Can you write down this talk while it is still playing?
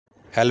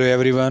Hello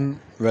everyone,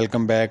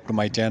 welcome back to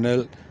my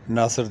channel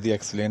Nasser the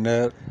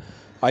Explainer.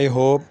 I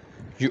hope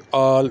you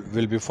all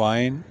will be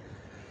fine.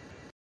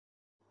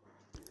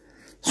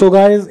 So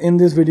guys, in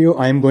this video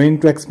I am going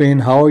to explain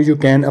how you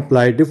can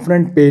apply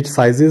different page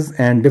sizes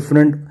and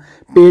different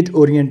page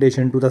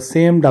orientation to the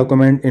same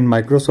document in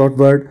Microsoft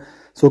Word.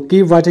 So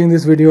keep watching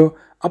this video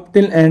up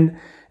till end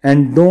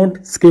and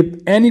don't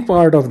skip any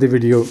part of the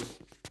video.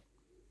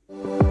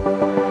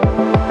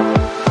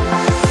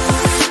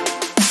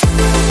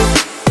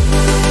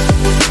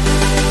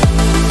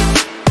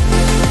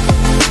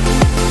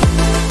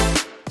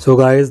 So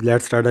guys,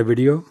 let's start the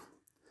video.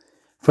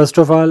 First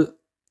of all,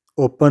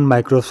 open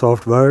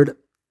Microsoft Word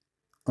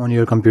on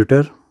your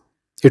computer.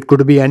 It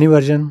could be any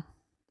version.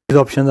 These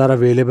options are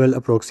available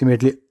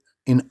approximately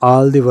in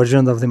all the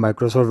versions of the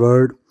Microsoft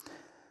Word.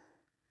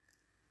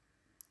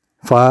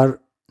 For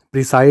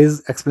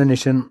precise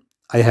explanation,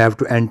 I have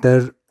to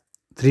enter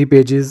 3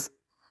 pages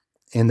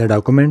in the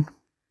document.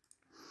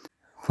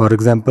 For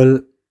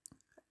example,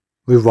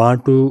 we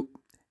want to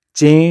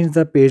change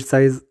the page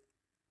sizes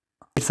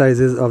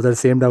of the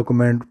same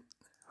document.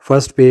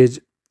 First page,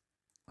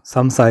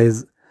 some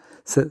size,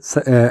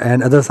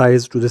 and other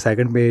size to the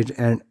second page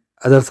and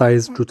other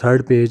size to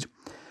third page.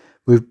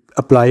 We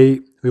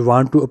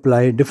want to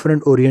apply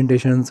different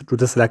orientations to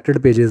the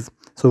selected pages.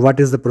 So what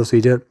is the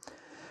procedure?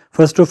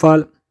 First of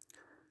all,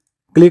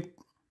 click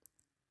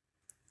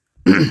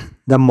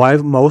the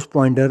mouse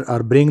pointer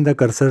or bring the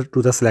cursor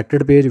to the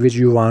selected page which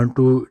you want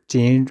to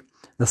change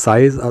the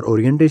size or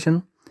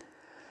orientation.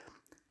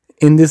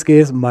 In this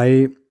case,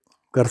 my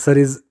cursor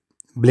is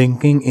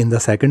blinking in the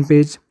second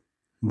page.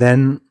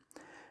 Then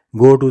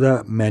go to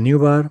the menu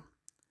bar.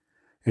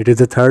 It is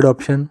the third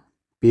option,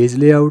 page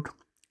layout.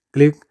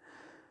 Click.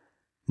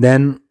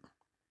 Then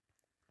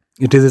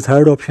it is the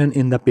third option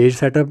in the page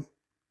setup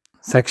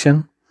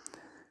section,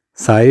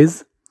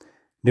 size.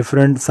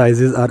 Different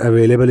sizes are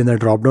available in the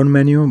drop down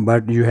menu,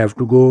 but you have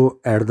to go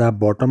at the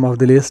bottom of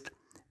the list,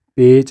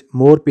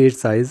 more page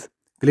size.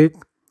 Click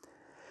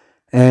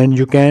and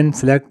you can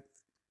select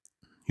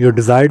your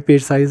desired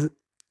page size.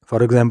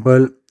 For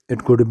example,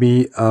 it could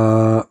be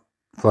A4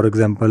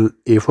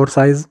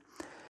 size.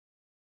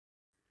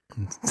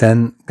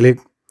 Then click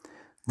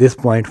this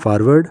point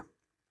forward,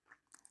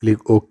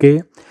 click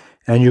OK,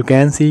 and you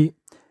can see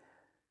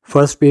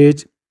first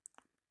page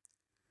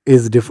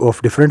is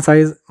of different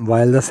size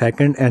while the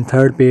second and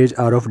third page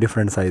are of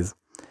different size.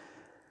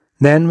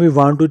 Then we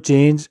want to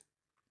change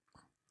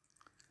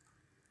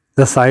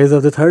the size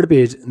of the third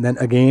page. Then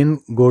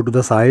again go to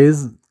the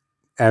size,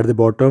 at the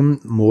bottom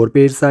more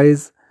page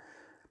size,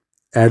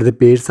 at the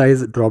page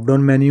size drop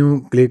down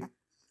menu, click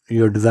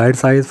your desired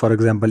size. For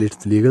example,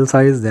 it's legal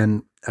size.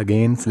 Then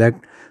again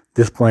select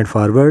this point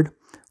forward,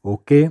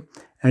 OK,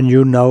 and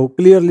you now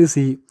clearly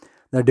see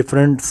the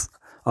difference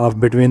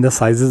between the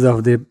sizes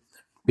of the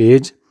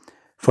page.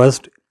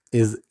 First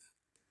is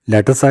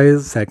letter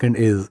size, second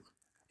is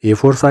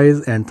A4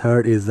 size, and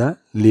third is the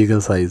legal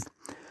size.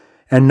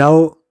 And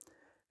now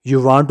you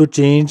want to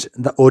change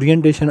the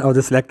orientation of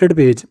the selected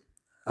page.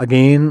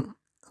 Again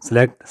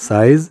select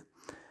size,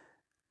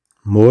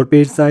 more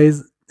page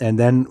size, and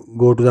then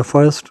go to the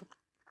first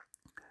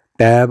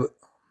tab,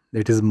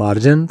 it is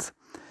margins,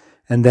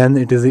 and then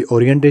it is the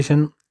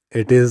orientation,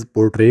 it is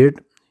portrait.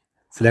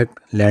 Select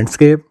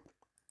landscape.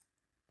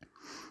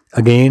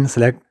 Again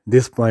select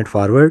this point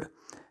forward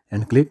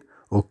and click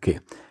OK,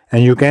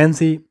 and you can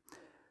see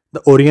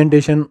the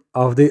orientation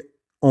of the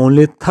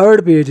only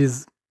third page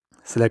is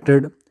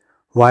selected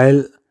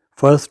while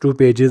first two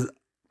pages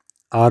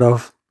are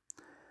of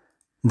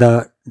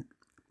the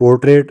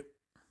portrait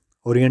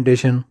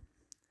orientation.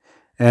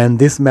 And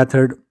this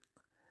method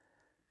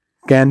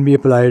can be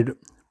applied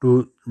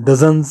to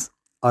dozens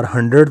or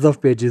hundreds of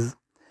pages.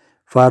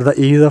 For the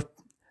ease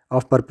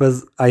of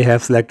purpose, I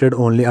have entered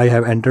only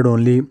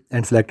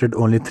and selected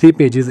only 3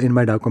 pages in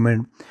my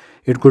document.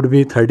 It could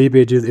be 30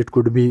 pages, it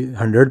could be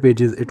 100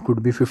 pages, it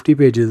could be 50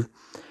 pages,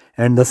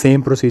 and the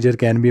same procedure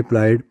can be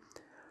applied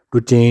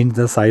to change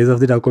the size of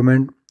the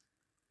document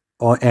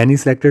or any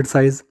selected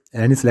size,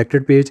 any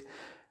selected page,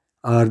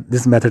 or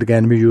this method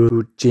can be used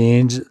to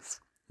change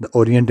the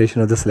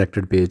orientation of the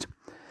selected page.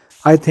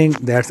 I think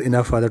that's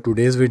enough for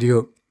today's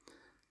video.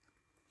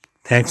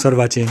 Thanks for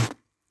watching.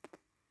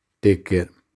 Take care.